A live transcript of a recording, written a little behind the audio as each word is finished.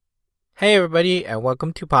Hey everybody, and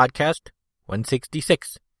welcome to podcast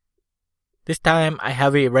 166. This time I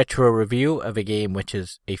have a retro review of a game which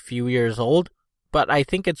is a few years old, but I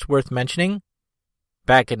think it's worth mentioning.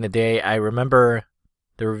 Back in the day, I remember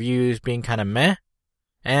the reviews being kind of meh,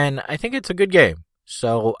 and I think it's a good game,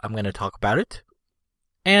 so I'm going to talk about it.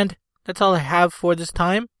 And that's all I have for this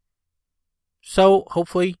time, so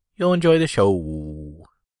hopefully you'll enjoy the show.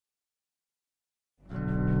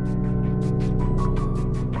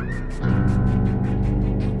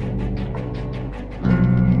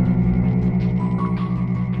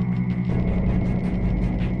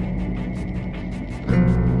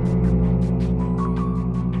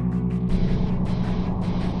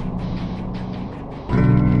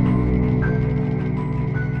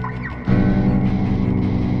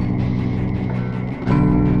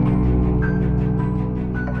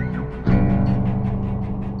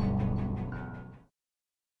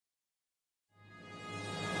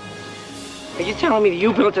 Are you telling me that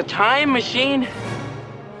you built a time machine?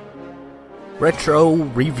 Retro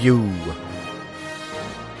Review.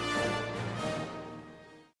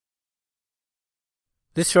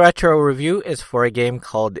 This retro review is for a game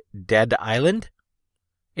called Dead Island.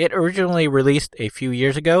 It originally released a few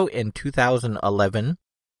years ago in 2011.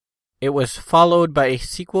 It was followed by a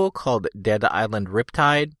sequel called Dead Island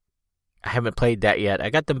Riptide. I haven't played that yet.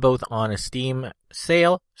 I got them both on a Steam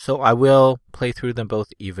sale, so I will play through them both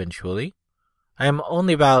eventually. I am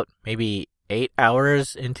only about maybe 8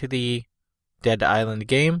 hours into the Dead Island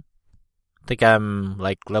game. I think I'm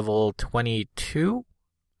like level 22.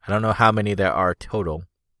 I don't know how many there are total.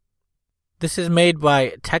 This is made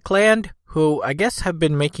by Techland, who I guess have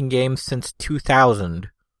been making games since 2000.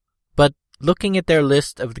 But looking at their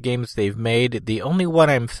list of the games they've made, the only one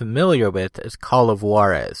I'm familiar with is Call of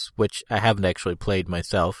Juarez, which I haven't actually played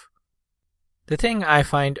myself. The thing I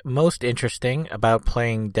find most interesting about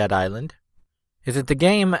playing Dead Island is that the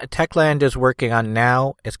game Techland is working on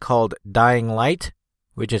now is called Dying Light,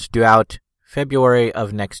 which is due out February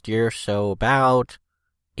of next year, so about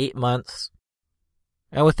 8 months.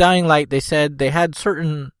 And with Dying Light, they said they had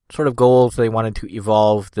certain sort of goals they wanted to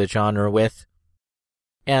evolve the genre with.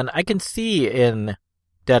 And I can see in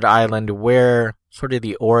Dead Island where sort of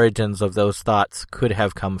the origins of those thoughts could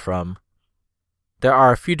have come from. There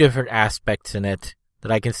are a few different aspects in it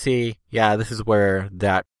that I can see, yeah, this is where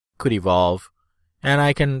that could evolve. And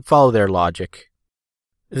I can follow their logic.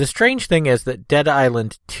 The strange thing is that Dead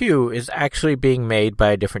Island 2 is actually being made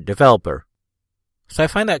by a different developer. So I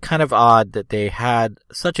find that kind of odd that they had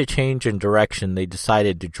such a change in direction they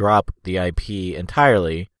decided to drop the IP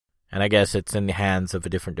entirely, and I guess it's in the hands of a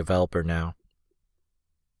different developer now.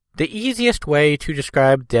 The easiest way to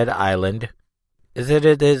describe Dead Island is that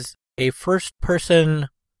it is a first-person,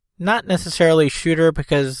 not necessarily shooter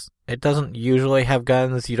because it doesn't usually have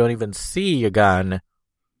guns. You don't even see a gun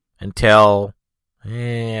until,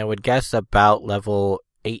 I would guess, about level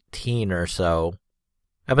 18 or so.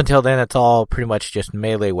 Up until then, it's all pretty much just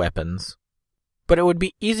melee weapons. But it would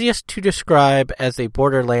be easiest to describe as a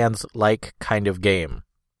Borderlands-like kind of game.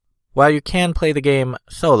 While you can play the game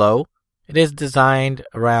solo, it is designed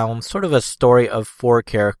around sort of a story of 4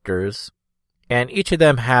 characters, and each of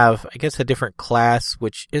them have, I guess, a different class,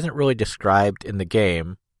 which isn't really described in the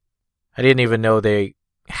game. I didn't even know they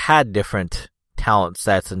had different talent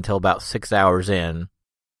sets until about 6 hours in.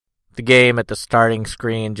 The game at the starting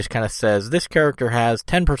screen just kind of says, this character has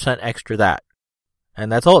 10% extra that.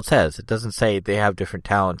 And that's all it says. It doesn't say they have different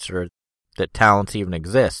talents or that talents even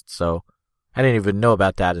exist. So I didn't even know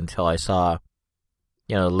about that until I saw,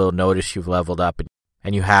 a little notice you've leveled up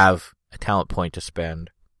and you have a talent point to spend.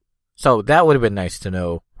 So that would have been nice to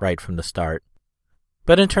know right from the start.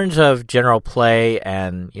 But in terms of general play,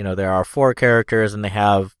 and, there are 4 characters and they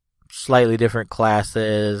have slightly different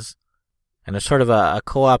classes, and it's sort of a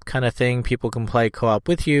co-op kind of thing. People can play co-op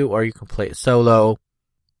with you, or you can play it solo,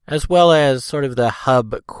 as well as sort of the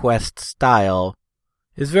hub quest style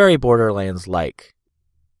is very Borderlands-like.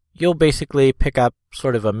 You'll basically pick up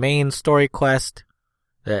sort of a main story quest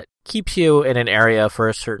that keeps you in an area for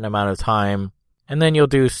a certain amount of time, and then you'll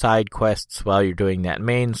do side quests while you're doing that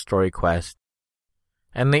main story quest.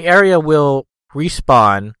 And the area will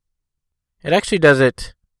respawn. It actually does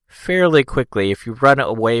it fairly quickly. If you run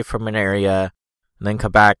away from an area and then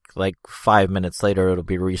come back like 5 minutes later, it'll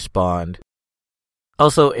be respawned.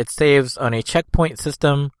 Also, it saves on a checkpoint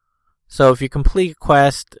system. So if you complete a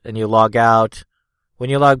quest and you log out, when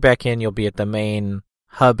you log back in, you'll be at the main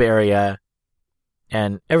hub area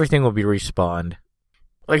and everything will be respawned.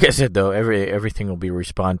 Like I said, though, everything will be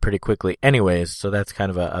respawned pretty quickly anyways, so that's kind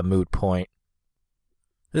of a moot point.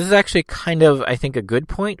 This is actually kind of, I think, a good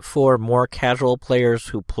point for more casual players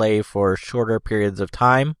who play for shorter periods of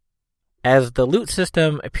time, as the loot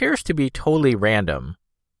system appears to be totally random,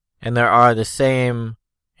 and there are the same,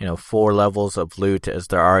 4 levels of loot as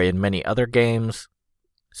there are in many other games.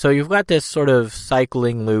 So you've got this sort of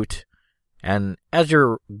cycling loot, and as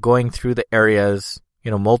you're going through the areas,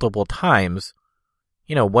 multiple times,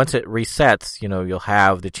 once it resets, you'll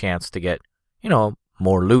have the chance to get,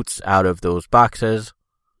 more loots out of those boxes,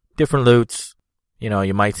 different loots,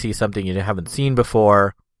 you might see something you haven't seen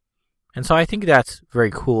before. And so I think that's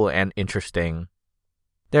very cool and interesting.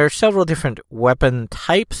 There are several different weapon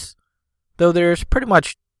types, though there's pretty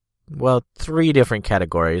much, 3 different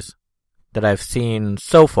categories that I've seen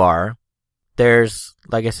so far. There's,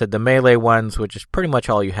 like I said, the melee ones, which is pretty much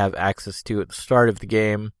all you have access to at the start of the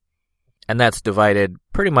game. And that's divided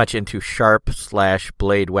pretty much into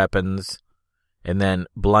sharp/blade weapons and then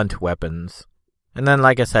blunt weapons. And then,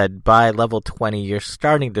 like I said, by level 20, you're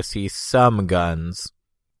starting to see some guns.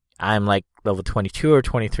 I'm like level 22 or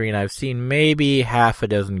 23, and I've seen maybe half a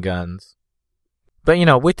dozen guns. But,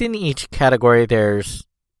 within each category, there's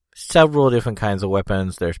several different kinds of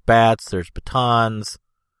weapons. There's bats, there's batons,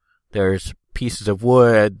 there's pieces of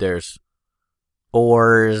wood, there's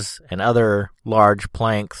oars, and other large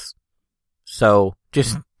planks. So,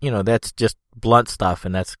 just, that's just blunt stuff,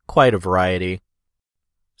 and that's quite a variety.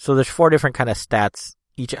 So there's 4 different kind of stats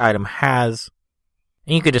each item has,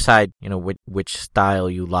 and you could decide, which style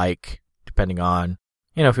you like, depending on,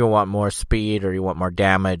 if you want more speed, or you want more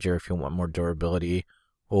damage, or if you want more durability,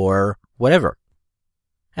 or whatever.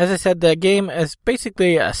 As I said, the game is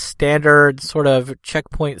basically a standard sort of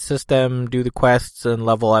checkpoint system, do the quests, and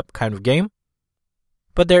level up kind of game.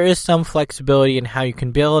 But there is some flexibility in how you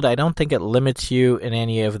can build. I don't think it limits you in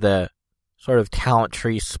any of the sort of talent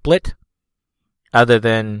tree split. Other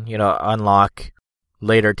than, unlock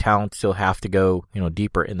later talents, you'll have to go,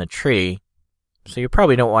 deeper in the tree. So you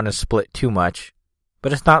probably don't want to split too much.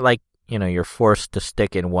 But it's not like, you're forced to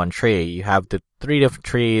stick in one tree. You have the 3 different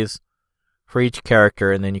trees for each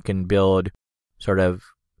character, and then you can build sort of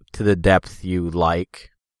to the depth you like.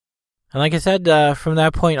 And like I said, from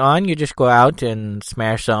that point on, you just go out and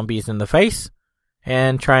smash zombies in the face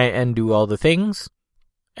and try and do all the things.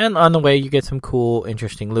 And on the way, you get some cool,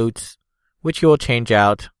 interesting loots, which you will change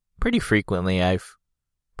out pretty frequently. I've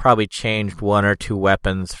probably changed 1 or 2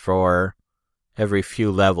 weapons for every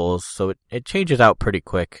few levels, so it changes out pretty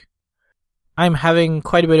quick. I'm having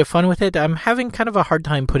quite a bit of fun with it. I'm having kind of a hard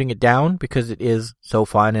time putting it down because it is so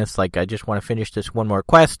fun. It's like I just want to finish this one more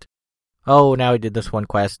quest. Oh, now I did this one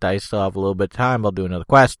quest. I still have a little bit of time. I'll do another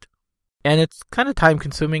quest. And it's kind of time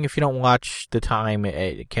consuming. If you don't watch the time,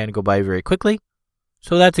 it can go by very quickly.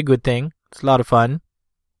 So that's a good thing. It's a lot of fun.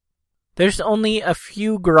 There's only a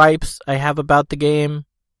few gripes I have about the game.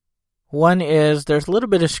 One is there's a little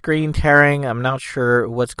bit of screen tearing. I'm not sure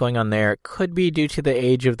what's going on there. It could be due to the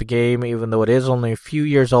age of the game, even though it is only a few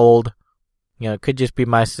years old. It could just be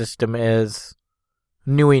my system is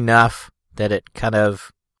new enough that it kind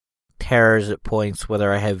of tears at points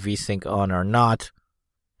whether I have VSync on or not.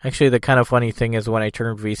 Actually, the kind of funny thing is when I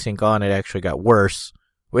turned VSync on, it actually got worse,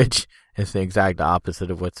 which is the exact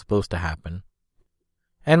opposite of what's supposed to happen.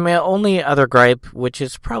 And my only other gripe, which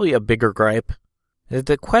is probably a bigger gripe, is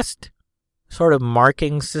the quest sort of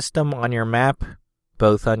marking system on your map,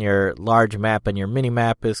 both on your large map and your mini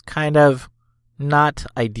map, is kind of not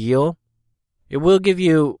ideal. It will give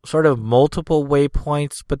you sort of multiple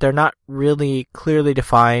waypoints, but they're not really clearly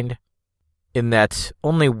defined in that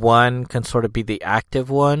only one can sort of be the active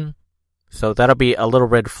one. So that'll be a little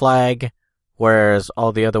red flag, whereas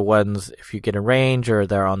all the other ones, if you get in range or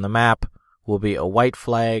they're on the map, will be a white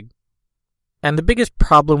flag. And the biggest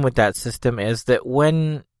problem with that system is that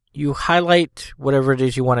when you highlight whatever it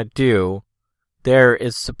is you want to do, there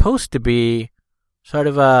is supposed to be sort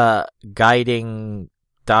of a guiding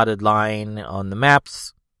dotted line on the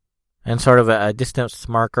maps and sort of a distance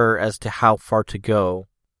marker as to how far to go.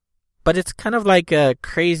 But it's kind of like a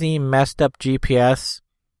crazy messed up GPS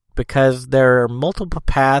because there are multiple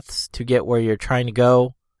paths to get where you're trying to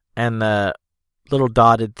go, and the little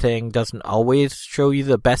dotted thing doesn't always show you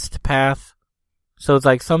the best path. So it's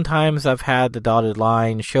like sometimes I've had the dotted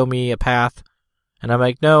line show me a path, and I'm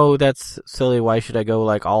like, no, that's silly. Why should I go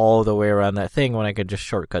like all the way around that thing when I could just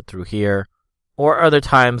shortcut through here? Or other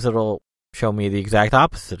times it'll show me the exact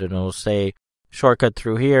opposite, and it'll say shortcut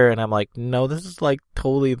through here, and I'm like, no, this is like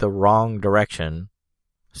totally the wrong direction.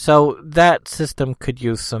 So that system could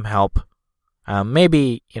use some help.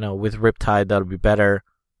 Maybe, with Riptide that'll be better.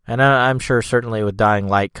 And I'm sure certainly with Dying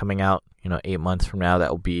Light coming out, 8 months from now,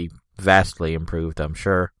 that will be vastly improved, I'm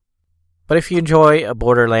sure. But if you enjoy a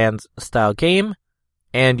Borderlands-style game,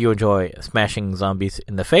 and you enjoy smashing zombies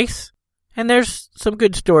in the face, and there's some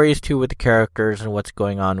good stories too with the characters and what's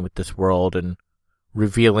going on with this world and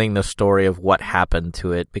revealing the story of what happened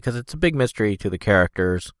to it, because it's a big mystery to the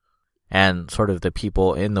characters and sort of the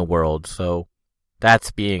people in the world. So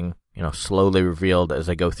that's being, slowly revealed as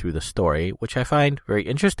I go through the story, which I find very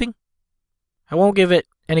interesting. I won't give it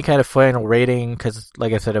any kind of final rating because,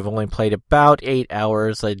 like I said, I've only played about 8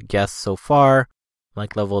 hours, I'd guess, so far.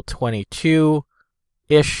 Like level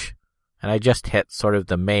 22-ish. And I just hit sort of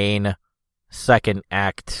the main second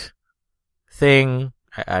act thing.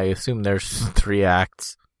 I assume there's 3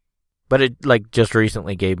 acts. But it just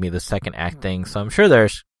recently gave me the second act thing. So I'm sure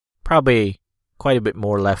there's probably quite a bit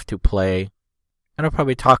more left to play. And I'll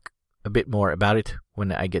probably talk a bit more about it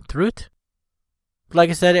when I get through it. Like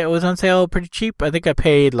I said, it was on sale pretty cheap. I think I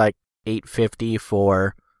paid like $8.50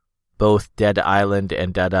 for both Dead Island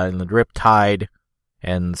and Dead Island Riptide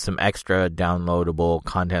and some extra downloadable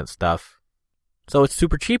content stuff. So it's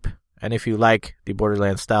super cheap, and if you like the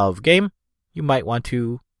Borderlands style of game, you might want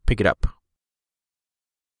to pick it up.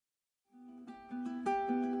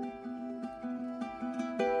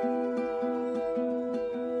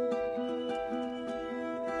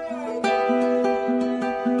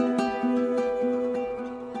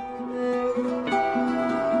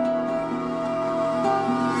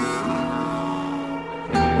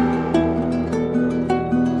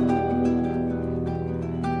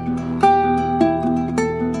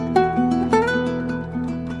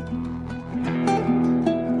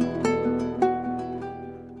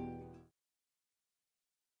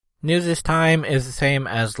 News this time is the same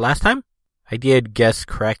as last time. I did guess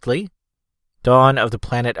correctly. Dawn of the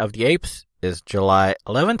Planet of the Apes is July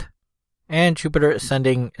 11th, and Jupiter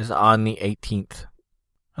Ascending is on the 18th.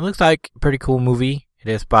 It looks like a pretty cool movie. It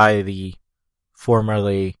is by the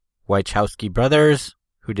formerly Wachowski brothers,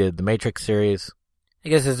 who did the Matrix series. I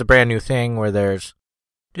guess it's a brand new thing where there's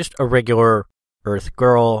just a regular Earth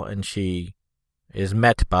girl, and she is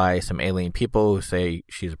met by some alien people who say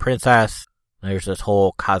she's a princess. There's this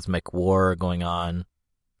whole cosmic war going on.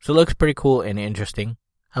 So it looks pretty cool and interesting.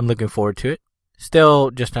 I'm looking forward to it.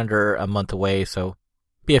 Still just under a month away, so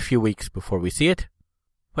be a few weeks before we see it.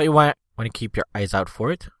 But you want to keep your eyes out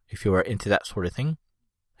for it if you are into that sort of thing.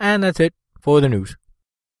 And that's it for the news.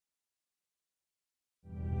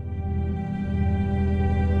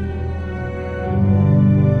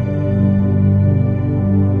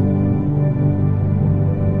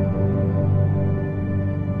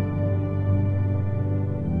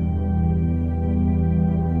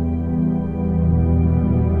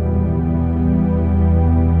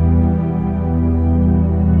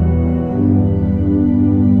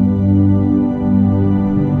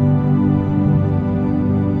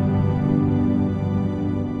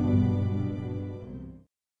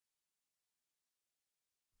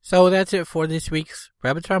 So that's it for this week's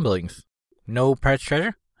Rabbit Ramblings. No Pirate's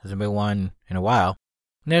Treasure. Hasn't been one in a while.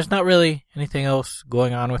 And there's not really anything else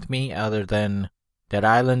going on with me other than Dead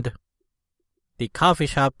Island. The coffee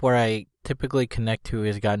shop where I typically connect to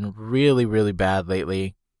has gotten really, really bad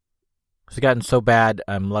lately. It's gotten so bad,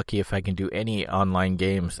 I'm lucky if I can do any online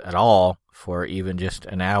games at all for even just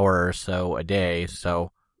an hour or so a day.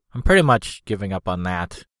 So I'm pretty much giving up on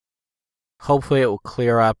that. Hopefully it will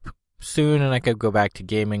clear up soon and I could go back to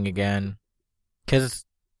gaming again, because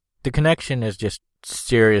the connection is just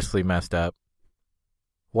seriously messed up.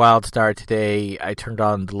 WildStar today, I turned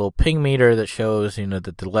on the little ping meter that shows,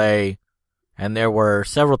 the delay, and there were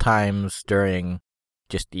several times during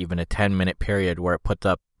just even a 10-minute period where it puts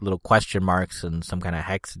up little question marks and some kind of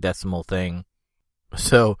hexadecimal thing.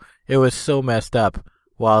 So it was so messed up,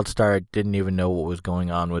 WildStar didn't even know what was going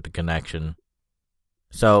on with the connection.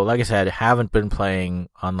 So, like I said, haven't been playing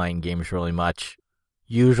online games really much.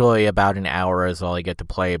 Usually about an hour is all I get to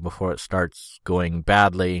play before it starts going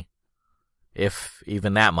badly, if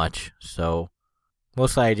even that much. So,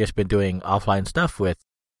 mostly I've just been doing offline stuff with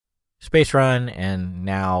Space Run and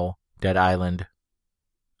now Dead Island.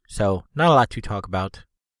 So, not a lot to talk about.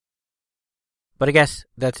 But I guess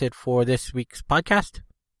that's it for this week's podcast.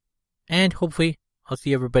 And hopefully, I'll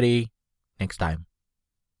see everybody next time.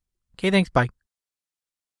 Okay, thanks, bye.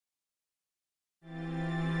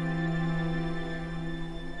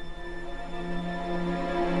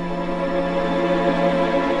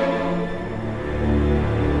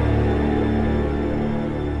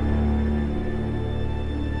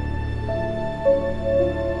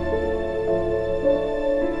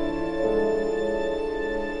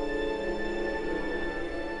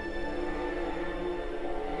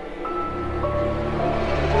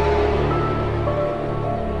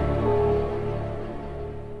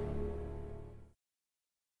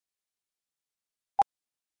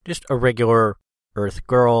 just a regular Earth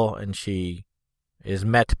girl, and she is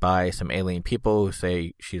met by some alien people who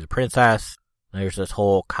say she's a princess. There's this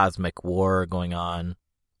whole cosmic war going on.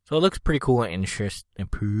 So it looks pretty cool and interesting.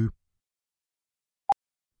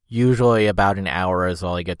 Usually about an hour is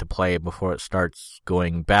all I get to play before it starts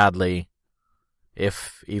going badly,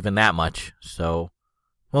 if even that much. So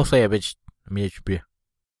mostly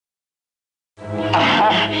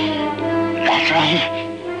That's right.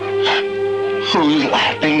 Who's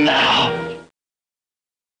laughing now?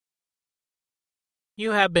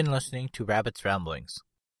 You have been listening to Rabbit's Ramblings.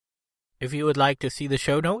 If you would like to see the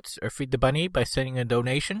show notes or feed the bunny by sending a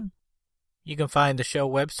donation, you can find the show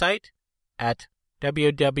website at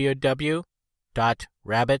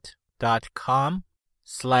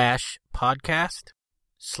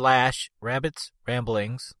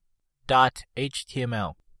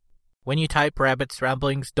When you type Rabbit's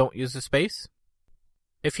Ramblings, don't use a space.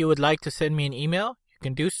 If you would like to send me an email, you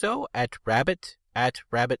can do so at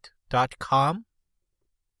rabbit@rabbit.com.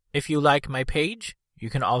 If you like my page, you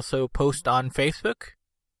can also post on Facebook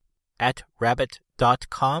at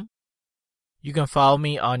rabbit.com. You can follow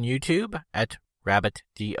me on YouTube at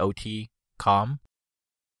rabbitdot.com.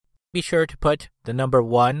 Be sure to put the number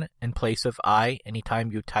 1 in place of I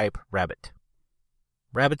anytime you type rabbit.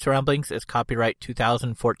 Rabbit's Ramblings is copyright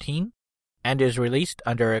 2014 and is released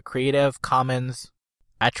under a Creative Commons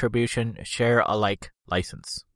Attribution Share Alike license.